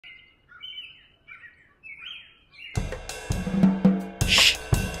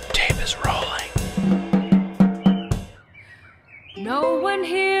no one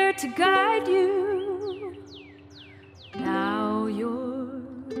here to guide you. Now you're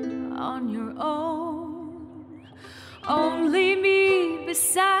on your own, only me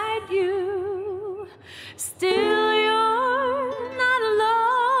beside you. Still you're not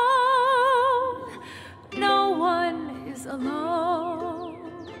alone, no one is alone.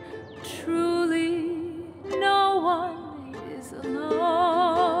 Truly, no one is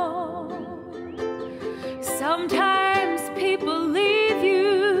alone. Sometimes people leave you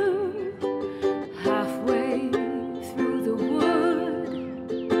halfway through the wood.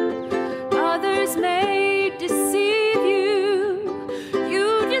 Others may deceive you. You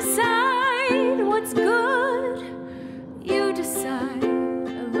decide what's good. You decide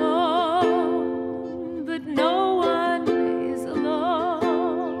alone, but no one is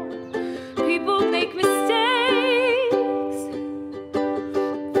alone. People make mistakes.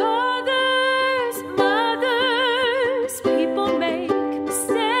 Fathers, mothers, people make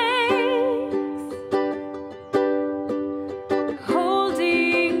mistakes.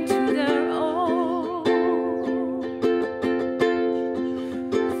 Holding to their own,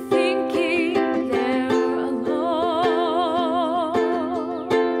 thinking they're alone.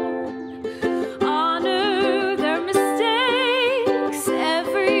 Honor their mistakes.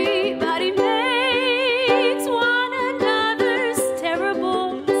 Everybody makes one another's terrible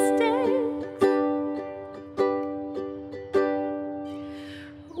mistakes.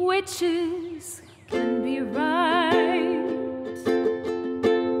 Witches can be right.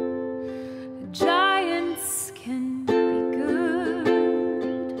 Giants can be good.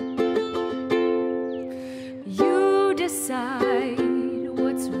 You decide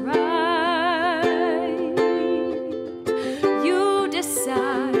what's right. You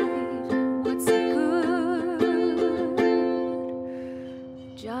decide what's good.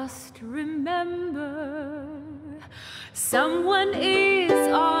 Just remember, someone is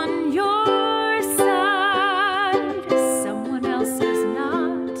on your side, someone else is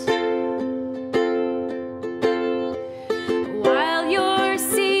not. While you're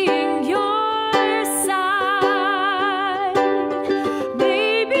seeing your side,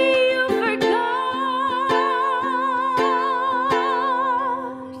 maybe you forgot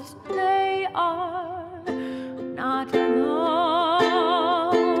they are not alone.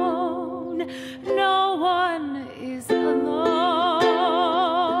 No one is alone.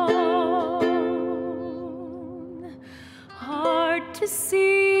 Hard to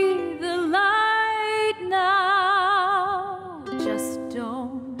see the light now. Just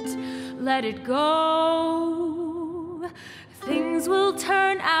don't let it go. Things will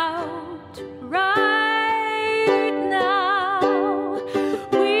turn out right now.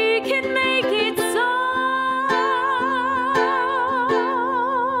 We can make it so.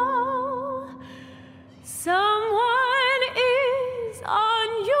 Someone is on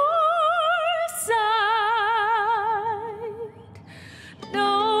your side.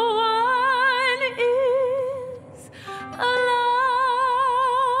 No one is alone.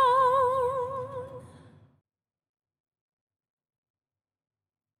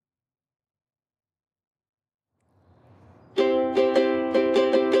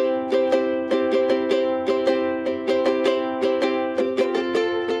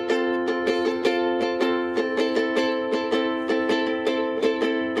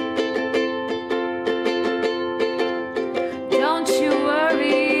 Don't you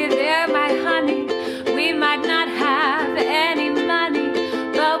worry there, my honey. We might not have any money,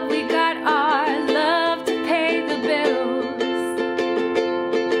 but we got our love to pay the bills.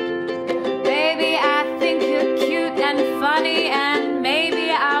 Baby, I think you're cute and funny, and maybe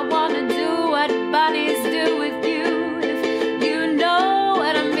I wanna do what bunnies do with you, if you know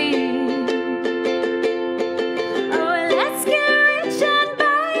what I mean. Oh, let's get rich and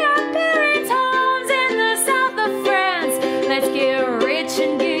buy our parents' homes in the south of France. Let's get rich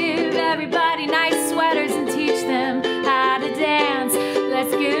and give everybody nice sweaters and teach them how to dance.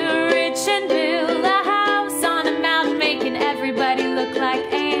 Let's get rich and build a house on a mountain, making everybody look like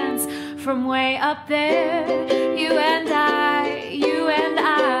ants from way up there. You and I, you and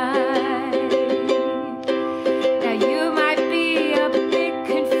I. Now you might be a bit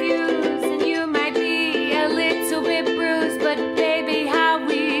confused and you might be a little bit bruised, but baby, how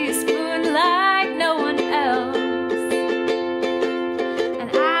we spoon like no one else. And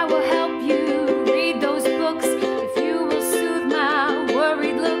I will help you read those books if you will soothe my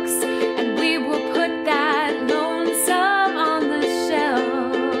worried looks, and we will put that lonesome on the shelf.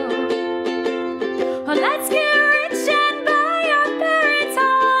 Oh, let's get rich and buy our parents'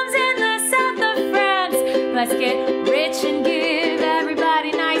 homes in the south of France. Let's get rich and give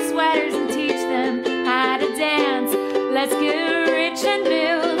everybody nice sweaters and teach them how to dance. Let's get rich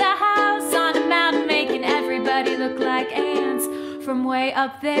from way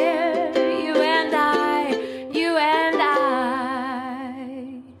up there.